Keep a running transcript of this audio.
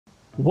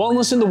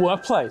Wellness in the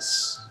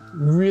workplace.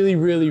 Really,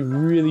 really,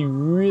 really,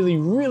 really,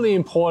 really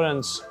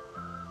important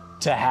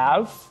to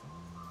have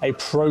a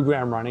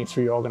program running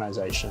through your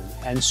organization.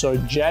 And so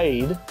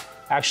Jade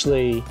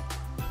actually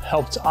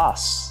helped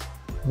us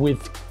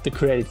with the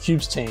Creative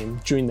Cubes team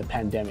during the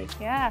pandemic.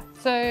 Yeah,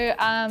 so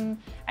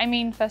I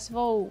mean, first of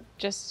all,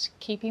 just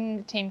keeping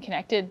the team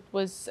connected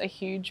was a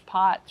huge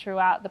part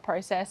throughout the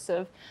process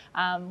of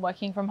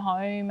working from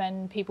home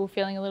and people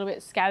feeling a little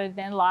bit scattered in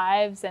their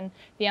lives and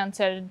the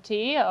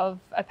uncertainty of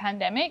a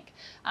pandemic.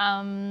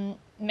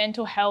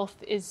 Mental health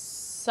is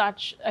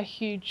such a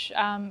huge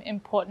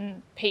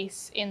important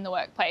piece in the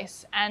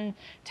workplace, and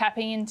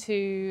tapping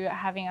into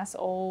having us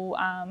all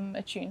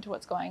attuned to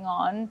what's going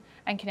on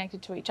and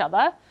connected to each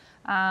other.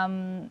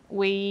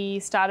 We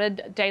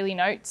started daily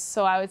notes,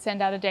 so I would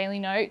send out a daily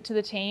note to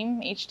the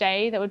team each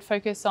day that would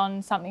focus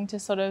on something to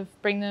sort of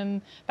bring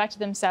them back to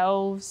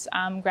themselves,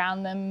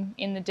 ground them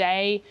in the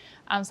day.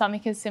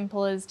 Something as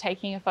simple as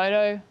taking a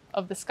photo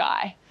of the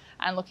sky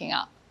and looking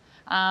up.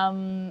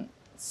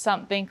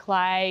 Something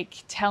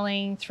like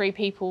telling 3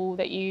 people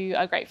that you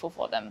are grateful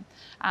for them.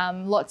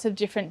 Lots of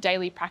different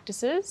daily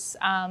practices,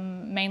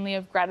 mainly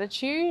of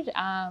gratitude,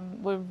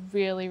 were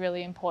really,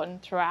 really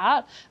important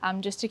throughout,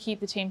 just to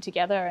keep the team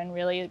together and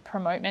really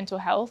promote mental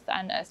health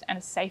and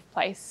a safe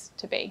place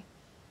to be.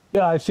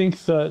 Yeah, I think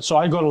so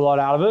I got a lot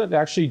out of it.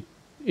 Actually,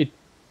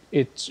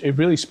 it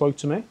really spoke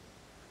to me.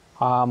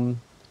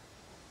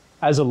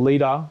 As a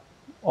leader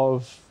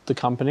of the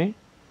company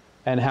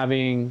and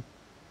having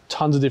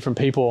tons of different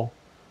people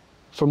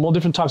from all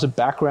different types of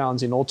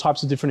backgrounds in all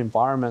types of different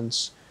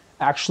environments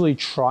actually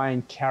try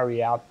and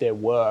carry out their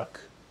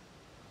work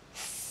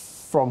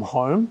from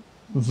home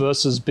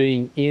versus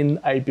being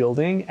in a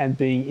building and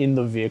being in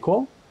the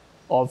vehicle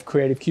of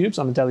Creative Cubes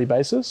on a daily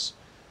basis,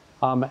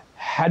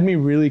 had me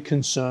really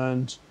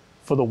concerned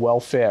for the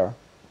welfare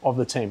of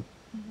the team.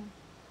 Mm-hmm.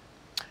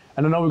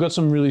 And I know we've got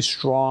some really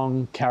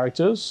strong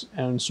characters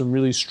and some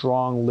really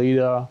strong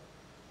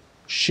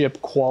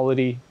leadership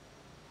quality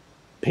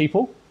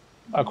people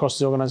across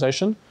the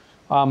organization,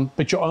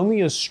 but you're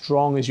only as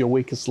strong as your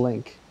weakest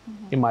link,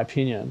 in my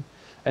opinion.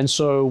 And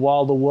so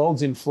while the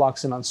world's in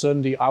flux and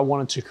uncertainty, I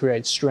wanted to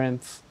create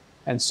strength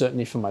and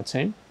certainty for my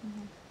team.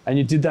 And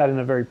you did that in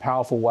a very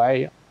powerful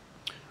way.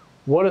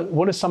 What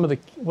are some of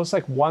what's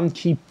like one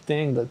key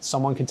thing that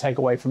someone can take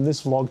away from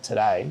this vlog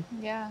today?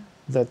 Yeah.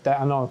 That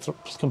I know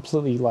it's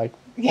completely like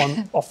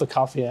off the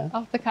cuff here.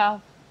 Off the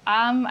cuff.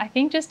 I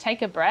think just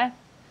take a breath.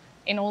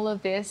 In all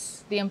of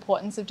this, the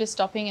importance of just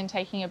stopping and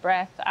taking a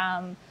breath.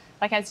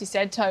 Like as you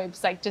said,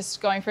 Tobes, like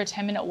just going for a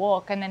 10-minute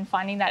walk and then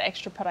finding that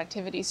extra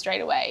productivity straight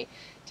away.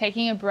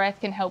 Taking a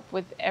breath can help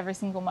with every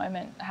single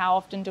moment. How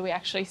often do we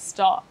actually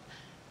stop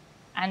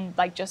and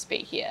like just be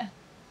here?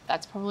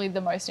 That's probably the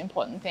most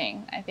important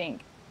thing, I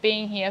think.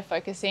 Being here,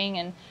 focusing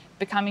and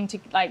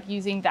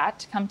using that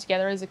to come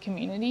together as a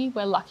community.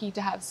 We're lucky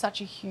to have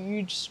such a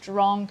huge,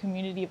 strong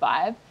community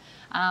vibe.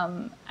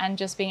 And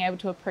just being able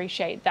to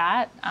appreciate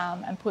that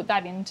and put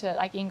that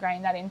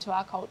ingrain that into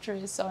our culture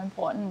is so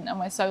important, and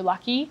we're so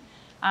lucky.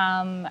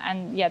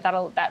 And yeah,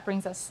 that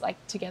brings us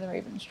together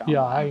even stronger.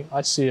 Yeah,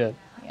 I see it.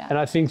 Yeah. And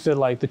I think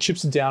that the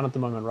chips are down at the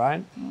moment,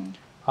 right?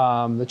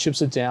 The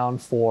chips are down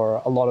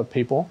for a lot of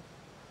people,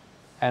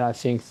 and I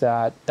think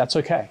that that's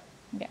okay.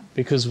 Yeah.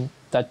 Because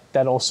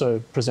that also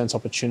presents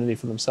opportunity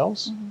for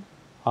themselves.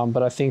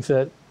 But I think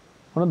that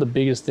one of the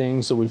biggest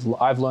things that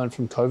I've learned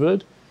from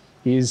COVID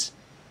is,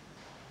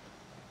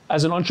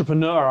 as an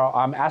entrepreneur,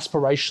 I'm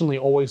aspirationally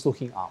always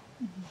looking up.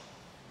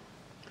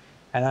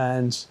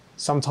 And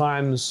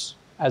sometimes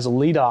as a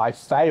leader, I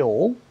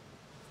fail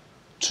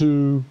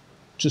to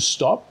just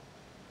stop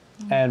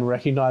and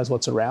recognize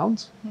what's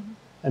around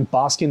and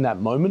bask in that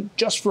moment,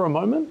 just for a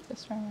moment,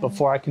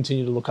 before I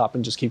continue to look up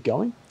and just keep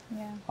going.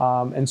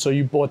 Yeah. And so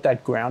you brought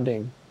that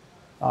grounding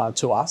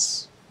to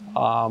us.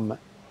 And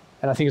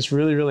I think it's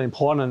really, really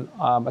important.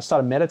 I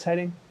started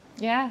meditating.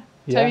 Yeah.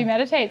 Toby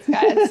meditates,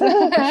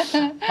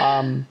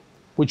 guys.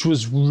 Which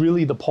was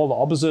really the polar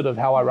opposite of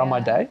how I run my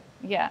day.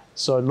 Yeah.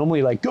 So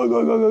normally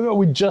go.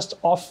 We just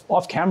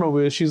off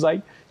camera Jade's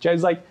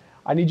like,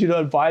 I need you to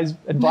advise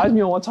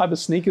me on what type of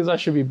sneakers I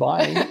should be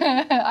buying.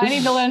 I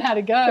need to learn how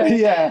to go.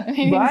 Yeah. I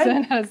need to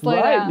learn how to slow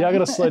down. Yeah, I got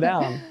to slow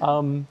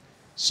down.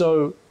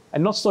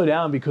 And not slow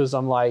down because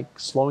I'm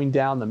slowing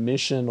down the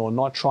mission or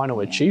not trying to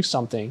achieve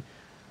something,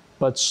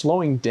 but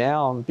slowing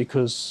down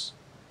because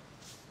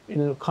in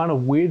a kind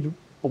of weird,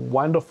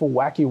 wonderful,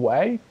 wacky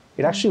way,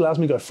 it actually allows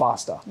me to go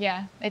faster.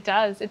 Yeah, it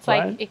does. It's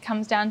it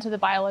comes down to the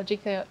biology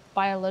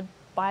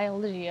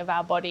of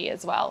our body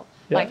as well.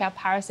 Yeah. Like our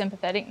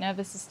parasympathetic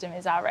nervous system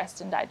is our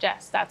rest and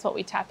digest. That's what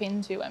we tap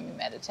into when we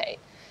meditate.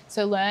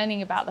 So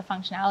learning about the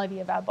functionality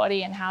of our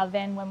body and how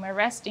then when we're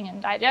resting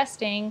and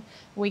digesting,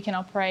 we can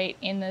operate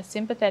in the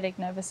sympathetic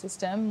nervous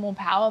system more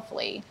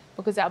powerfully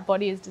because our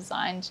body is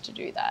designed to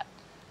do that.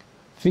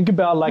 Think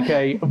about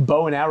a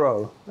bow and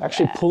arrow,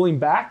 actually pulling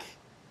back.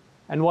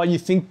 And while you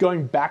think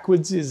going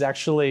backwards is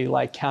actually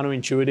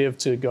counterintuitive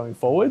to going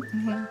forward,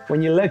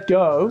 when you let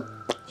go,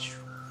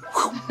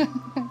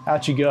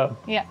 out you go.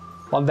 Yeah.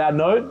 On that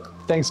note,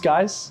 thanks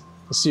guys.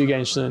 We'll see you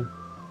again soon.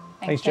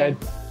 Thanks Jade.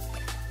 Jade.